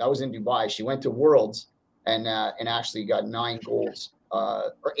 That was in Dubai. She went to Worlds and actually got 9 golds,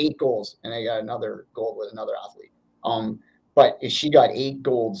 or 8 golds, and I got another gold with another athlete. But she got 8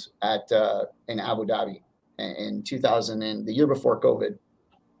 golds at in Abu Dhabi in 2000, and the year before COVID.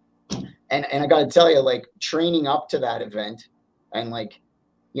 And I got to tell you, like, training up to that event, and like,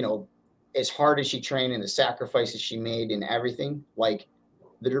 you know, as hard as she trained and the sacrifices she made and everything, like,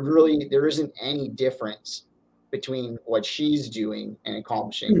 there isn't any difference between what she's doing and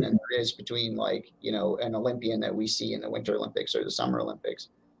accomplishing than there is between, like, you know, an Olympian that we see in the Winter Olympics or the Summer Olympics.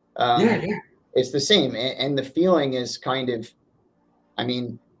 It's the same. And the feeling is kind of, I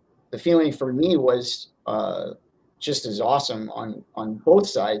mean, the feeling for me was just as awesome on both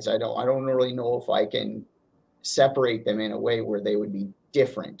sides. I don't really know if I can separate them in a way where they would be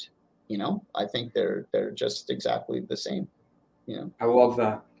different. You know, I think they're just exactly the same. You know, I love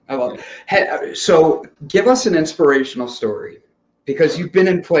that. Hey, so give us an inspirational story, because you've been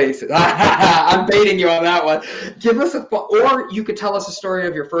in places. I'm baiting you on that one. Give us or you could tell us a story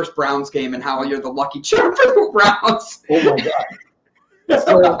of your first Browns game and how you're the lucky charm for the Browns. Oh my God.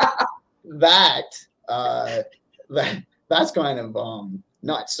 So that's kind of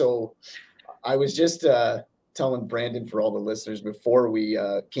nuts. So I was just telling Brandon, for all the listeners, before we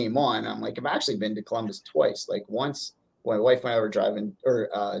came on, I'm like, I've actually been to Columbus twice. Like, once my wife and I were driving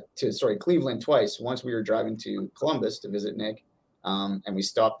to Cleveland twice. Once we were driving to Columbus to visit Nick, and we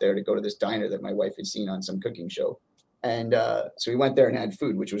stopped there to go to this diner that my wife had seen on some cooking show. And so we went there and had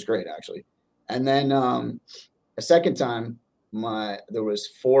food, which was great, actually. And then a second time, there was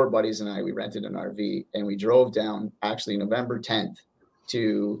 4 buddies and I, we rented an RV and we drove down, actually November 10th,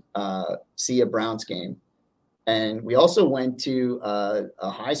 to see a Browns game. And we also went to a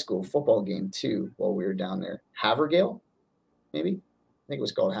high school football game too while we were down there. Havergale, maybe? I think it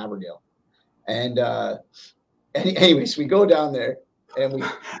was called Havergale. And anyways, we go down there and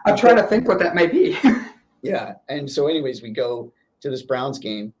I'm trying to think what that may be. Yeah. And so anyways, we go to this Browns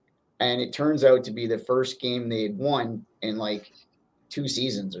game, and it turns out to be the first game they had won in like 2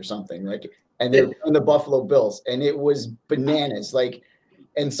 seasons or something. Like, and they're on the Buffalo Bills, and it was bananas. Like,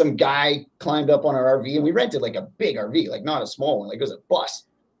 and some guy climbed up on our RV, and we rented like a big RV, like not a small one, like it was a bus.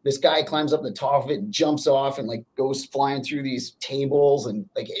 This guy climbs up the top of it and jumps off and like goes flying through these tables, and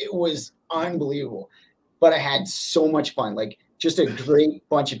like it was unbelievable. But I had so much fun, like just a great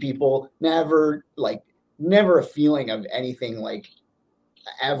bunch of people. Never a feeling of anything like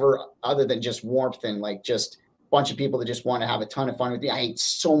ever other than just warmth and like just a bunch of people that just want to have a ton of fun with me. I ate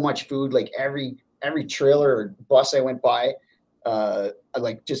so much food, like every trailer or bus I went by,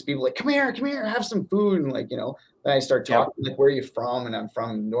 like just people like, come here, have some food. And like, you know, then I start talking, like, where are you from? And I'm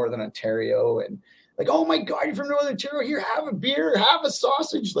from Northern Ontario. And like, oh my God, you're from Northern Ontario? Here, have a beer, have a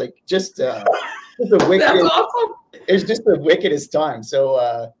sausage. Like, just the wickedest. That's awesome. It's just the wickedest time.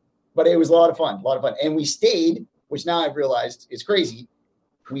 So, but it was a lot of fun. And we stayed, which now I've realized is crazy.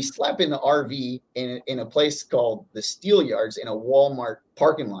 We slept in the RV in a place called the Steel Yards in a Walmart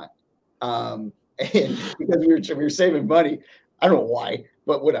parking lot. And because we were saving money. I don't know why,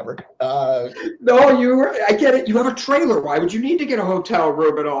 but whatever. No, I get it. You have a trailer. Why would you need to get a hotel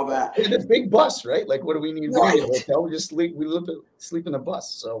room and all that? And it's a big bus, right? Like, what do we need? Right. We need a hotel. We just sleep in the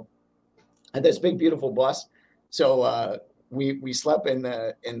bus. So, and this big, beautiful bus. So we slept in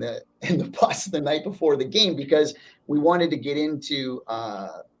the bus the night before the game because we wanted to get into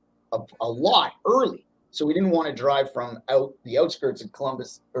a lot early. So we didn't want to drive from the outskirts of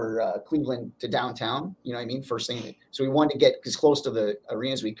Columbus or Cleveland to downtown, you know what I mean? First thing. So we wanted to get as close to the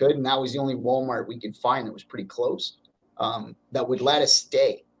arena as we could. And that was the only Walmart we could find that was pretty close, that would let us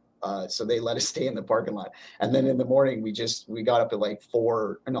stay. So they let us stay in the parking lot. And then in the morning, we got up at like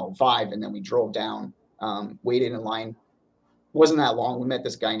 5, and then we drove down, waited in line. Wasn't that long. We met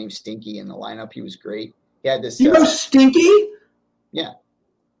this guy named Stinky in the lineup. He was great. He had this. You know Stinky? Yeah.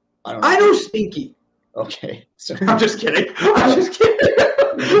 I know Stinky. Okay. So I'm just kidding.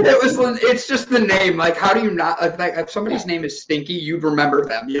 It's just the name. Like, how do you not, like, if somebody's name is Stinky, you'd remember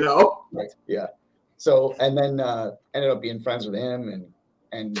them, you know? Right. Yeah. So, and then ended up being friends with him,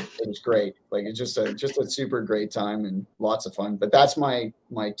 and it was great. Like, it's just a super great time and lots of fun. But that's my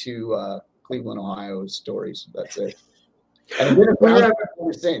 2 Cleveland, Ohio stories. That's it. And I've been a Browns fan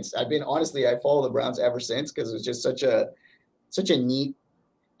ever since. Honestly, I follow the Browns ever since because it was just such a neat,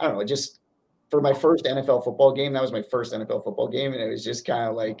 I don't know, just for my first NFL football game. That was my first NFL football game, and it was just kind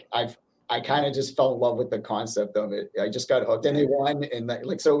of like I kind of just fell in love with the concept of it. I just got hooked, and they won,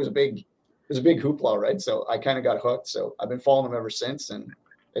 and so it was a big hoopla, right? So I kind of got hooked. So I've been following them ever since, and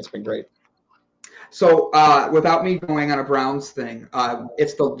it's been great. So without me going on a Browns thing,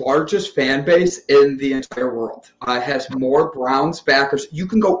 it's the largest fan base in the entire world. It has more Browns backers. You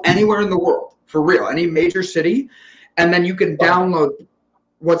can go anywhere in the world, for real, any major city, and then you can download.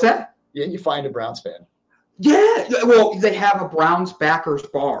 What's that? Yeah, you find a Browns fan. Yeah, well, they have a Browns backers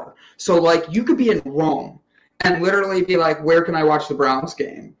bar. So, like, you could be in Rome and literally be like, where can I watch the Browns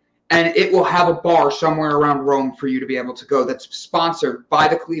game? And it will have a bar somewhere around Rome for you to be able to go that's sponsored by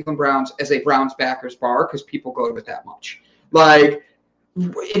the Cleveland Browns as a Browns backers bar because people go to it that much. Like,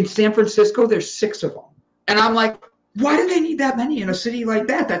 in San Francisco, there's 6 of them. And I'm like, why do they need that many in a city like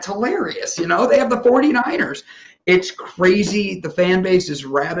that? That's hilarious. You know, they have the 49ers. It's crazy. The fan base is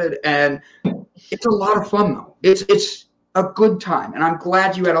rabid, and it's a lot of fun, though. It's a good time, and I'm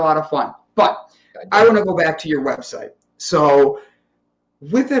glad you had a lot of fun. But I want to go back to your website. So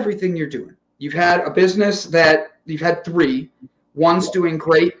with everything you're doing, you've had a business that you've had 3. One's doing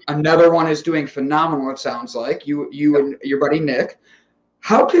great. Another one is doing phenomenal, it sounds like, you and your buddy Nick.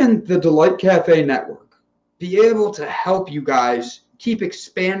 How can the Delight Cafe Network be able to help you guys keep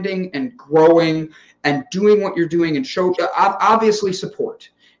expanding and growing and doing what you're doing and show obviously support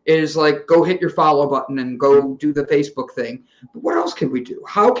is like go hit your follow button and go do the Facebook thing. But what else can we do?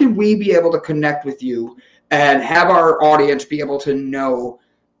 How can we be able to connect with you and have our audience be able to know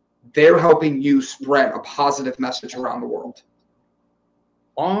they're helping you spread a positive message around the world?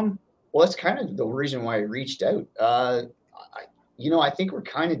 Well, that's kind of the reason why I reached out. I think we're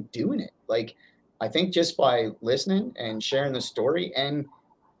kind of doing it. Like, I think just by listening and sharing the story and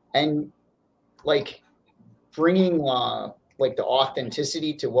like bringing like the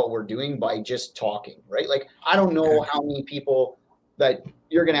authenticity to what we're doing by just talking, right? Like, I don't know how many people that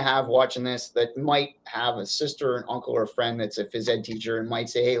you're going to have watching this that might have a sister, an uncle, or a friend that's a phys ed teacher and might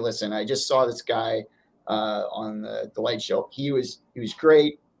say, hey, listen, I just saw this guy on the Light Show. He was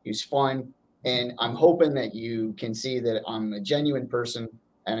great. He was fun. And I'm hoping that you can see that I'm a genuine person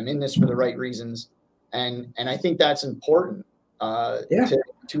and I'm in this for the right reasons. And I think that's important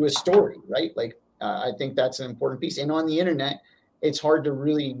to a story, right? Like, I think that's an important piece. And on the internet, it's hard to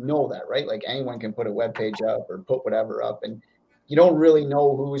really know that, right? Like, anyone can put a web page up or put whatever up, and you don't really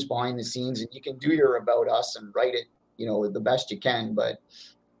know who's behind the scenes. And you can do your about us and write it, the best you can. But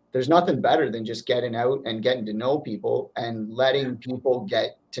there's nothing better than just getting out and getting to know people and letting people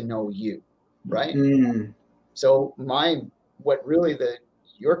get to know you, right? Mm. So what really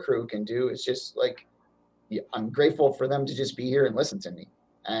your crew can do is just like, I'm grateful for them to just be here and listen to me.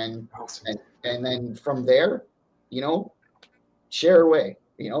 And then from there, share away,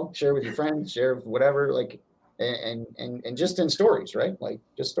 share with your friends, share whatever, like, and just in stories, right? Like,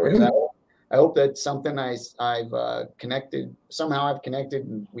 just stories. Mm-hmm. I hope that's something I've connected. Somehow I've connected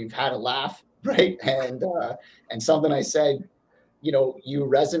and we've had a laugh, right? And something I said, you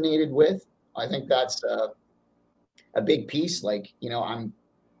resonated with. I think that's a big piece. Like,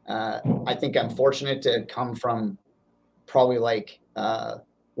 I think I'm fortunate to come from probably like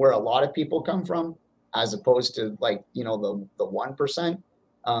where a lot of people come from, as opposed to like, the 1%.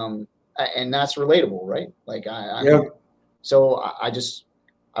 And that's relatable, right? Like so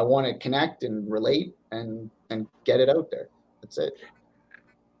I want to connect and relate and get it out there. That's it.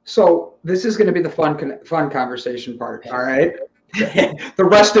 So this is going to be the fun conversation part. All right. The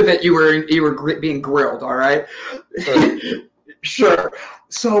rest of it, you were being grilled. All right. Sure.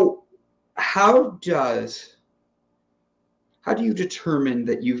 So how do you determine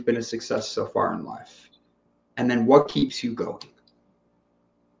that you've been a success so far in life? And then what keeps you going?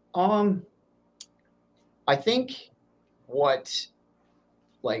 I think what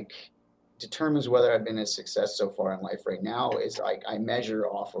like determines whether I've been a success so far in life right now is like I measure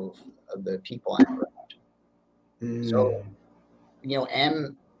off of the people I'm around. Mm. So,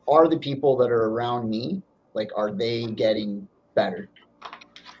 are the people that are around me, like, are they getting better?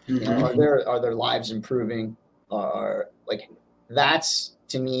 Mm-hmm. Are their lives improving? Like, that's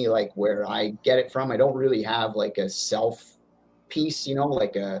to me like where I get it from. I don't really have like a self piece,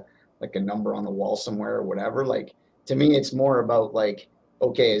 like a number on the wall somewhere or whatever. Like, to me, it's more about like,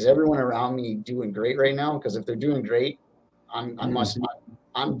 okay, is everyone around me doing great right now? Because if they're doing great, I'm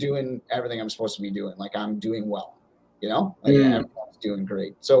doing everything I'm supposed to be doing. Like, I'm doing well, like everyone's doing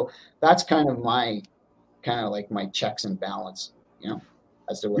great. So that's kind of my checks and balance,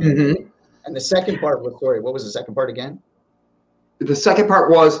 as to what. Mm-hmm. And the second part was, sorry, what was the second part again? the second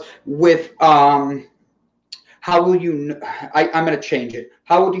part was with how will you? I'm going to change it.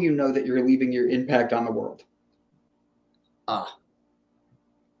 How do you know that you're leaving your impact on the world?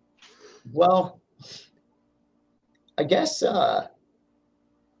 Well, I guess that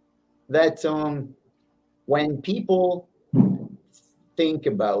when people think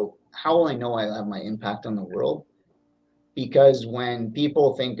about how will I know I have my impact on the world, because when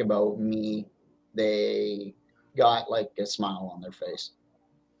people think about me, they got like a smile on their face.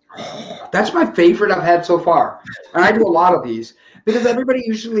 That's my favorite I've had so far. And I do a lot of these because everybody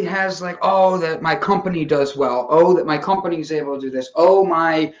usually has like, oh, that my company does well. Oh, that my company is able to do this. Oh,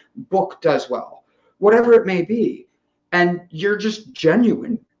 my book does well. Whatever it may be. And you're just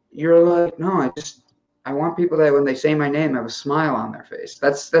genuine. You're like, no, I want people that when they say my name have a smile on their face.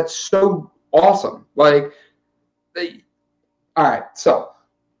 That's so awesome. Like, all right. So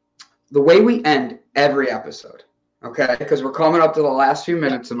the way we end every episode, okay, because we're coming up to the last few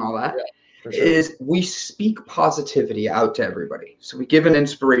minutes and all that, For sure. is we speak positivity out to everybody. So we give an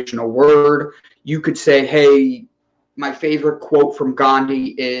inspirational word. You could say, hey, my favorite quote from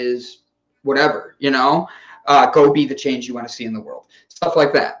Gandhi is whatever, go be the change you want to see in the world. Stuff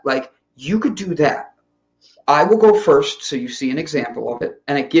like that. Like, you could do that. I will go first so you see an example of it,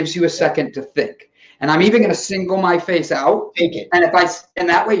 and it gives you a second to think. And I'm even going to single my face out. Take it. And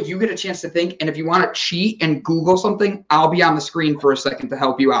that way you get a chance to think. And if you want to cheat and Google something, I'll be on the screen for a second to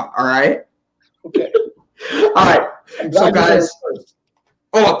help you out. All right? Okay. All right. So guys,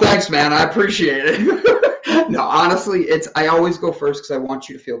 oh, thanks, man. I appreciate it. No, honestly, I always go first because I want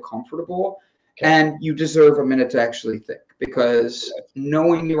you to feel comfortable. Okay. And you deserve a minute to actually think, because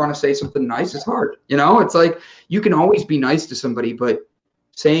knowing you want to say something nice is hard. It's like you can always be nice to somebody, but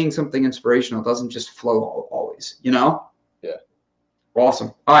saying something inspirational doesn't just flow always, Yeah.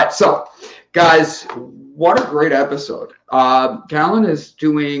 Awesome. All right. So, guys, what a great episode. Callen is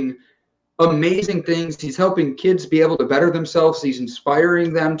doing amazing things. He's helping kids be able to better themselves. He's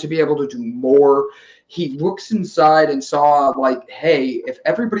inspiring them to be able to do more. He looks inside and saw, like, hey, if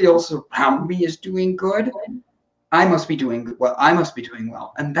everybody else around me is doing good, I must be doing well. I must be doing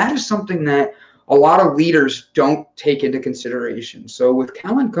well. And that is something that a lot of leaders don't take into consideration. So with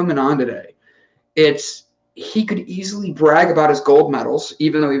Callen coming on today, he could easily brag about his gold medals,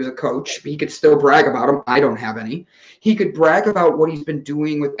 even though he was a coach. He could still brag about them. I don't have any. He could brag about what he's been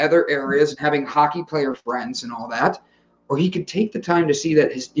doing with other areas and having hockey player friends and all that. Or he could take the time to see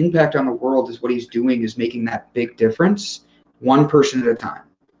that his impact on the world is what he's doing is making that big difference, one person at a time.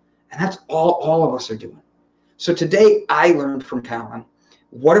 And that's all of us are doing. So today I learned from Callen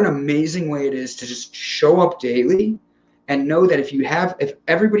what an amazing way it is to just show up daily and know that if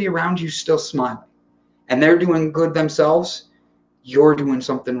everybody around you is still smiling and they're doing good themselves, you're doing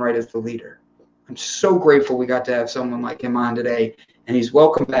something right as the leader. I'm so grateful we got to have someone like him on today, and he's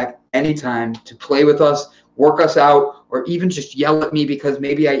welcome back anytime to play with us, work us out, or even just yell at me because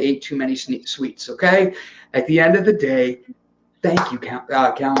maybe I ate too many sweets, okay? At the end of the day, thank you,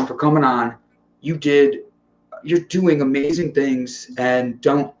 Callen, for coming on. You're doing amazing things, and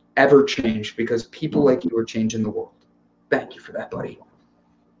don't ever change, because people like you are changing the world. Thank you for that, buddy.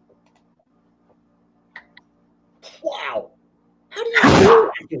 Wow. How do you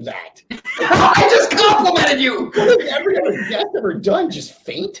feel after that? I just complimented you. What has every other guest ever done? Just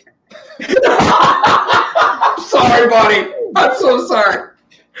faint? I'm sorry, buddy. I'm so sorry.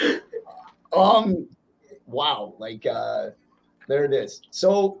 Wow. Like, there it is.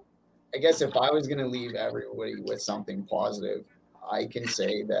 So, I guess if I was going to leave everybody with something positive, I can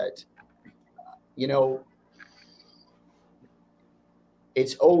say that,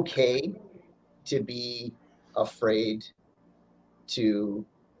 it's okay to be afraid to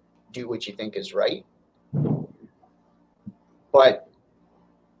do what you think is right. But,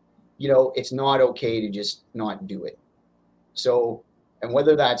 it's not okay to just not do it. So, and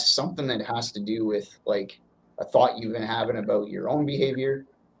whether that's something that has to do with like a thought you've been having about your own behavior,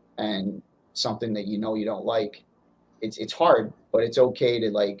 and something that you don't like, it's hard, but it's okay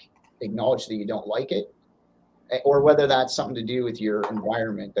to like acknowledge that you don't like it, or whether that's something to do with your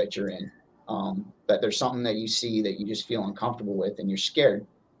environment that you're in, that there's something that you see that you just feel uncomfortable with and you're scared.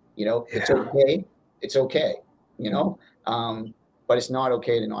 It's okay, but it's not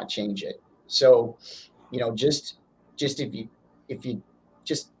okay to not change it. So, just if you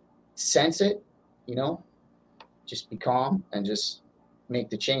just sense it, just be calm and just make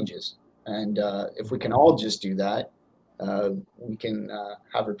the changes. And if we can all just do that, we can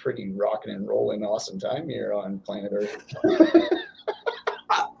have a pretty rocking and rolling awesome time here on planet Earth.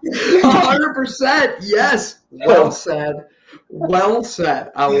 100%. Yes. Well said.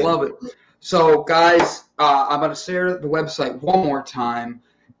 I love it. So, guys, I'm going to share the website one more time.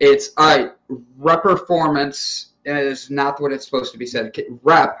 It's Rep Performance is not what it's supposed to be said.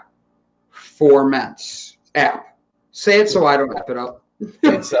 Rep Formance app. Say it so I don't wrap it up.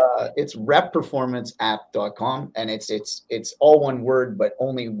 It's repperformanceapp.com, and it's all one word, but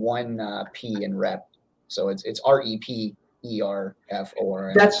only one P in rep. So it's REPERFORM.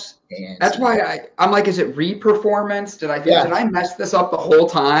 That's why I'm like, is it re-performance? Did I mess this up the whole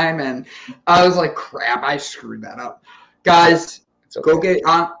time? And I was like, crap, I screwed that up. Guys, okay. Go get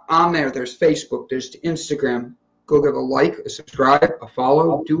on there. There's Facebook, there's Instagram. Go give a like, a subscribe, a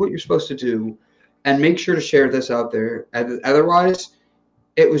follow. Do what you're supposed to do, and make sure to share this out there. Otherwise,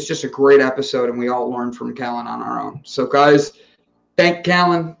 it was just a great episode, and we all learned from Callen on our own. So, guys,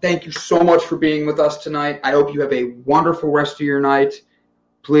 Callen, thank you so much for being with us tonight. I hope you have a wonderful rest of your night.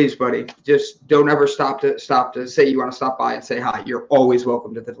 Please, buddy, just don't ever stop to say you want to stop by and say hi. You're always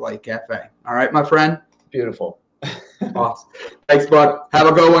welcome to the Delight Cafe. All right, my friend? Beautiful. Awesome. Thanks, bud. Have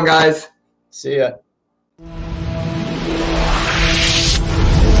a good one, guys. See ya.